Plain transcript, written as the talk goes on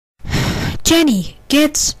Jenny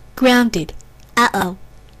gets grounded. Uh-oh.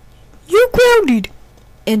 You're grounded.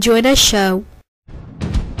 Enjoy the show.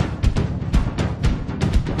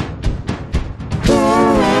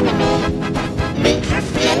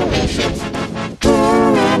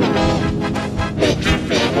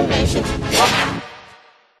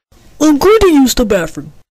 I'm going to use the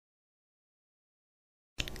bathroom.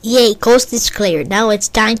 Yay, coast is clear. Now it's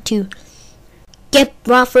time to get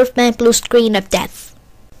Rufferman blue screen of death.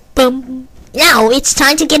 Bum. Now it's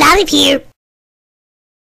time to get out of here.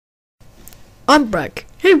 I'm back.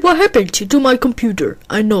 Hey, what happened to my computer?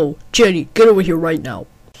 I know. Jenny, get over here right now.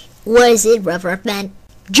 What is it, Rufferman?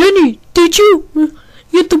 Jenny, did you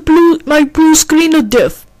get my blue screen of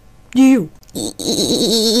death? You. I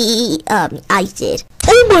did.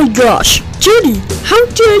 Oh my gosh, Jenny, how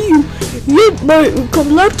dare you get my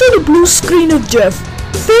laptop the blue screen of death?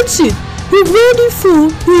 Fix it. We're ready for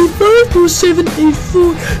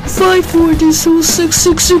 54784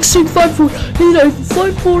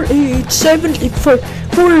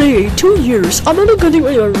 548 2 years. I'm gonna get it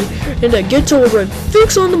early and I get over and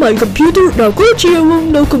fix on my computer. Now go to your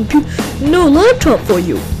room, no laptop for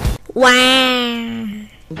you. Wow.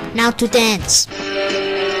 Now to dance.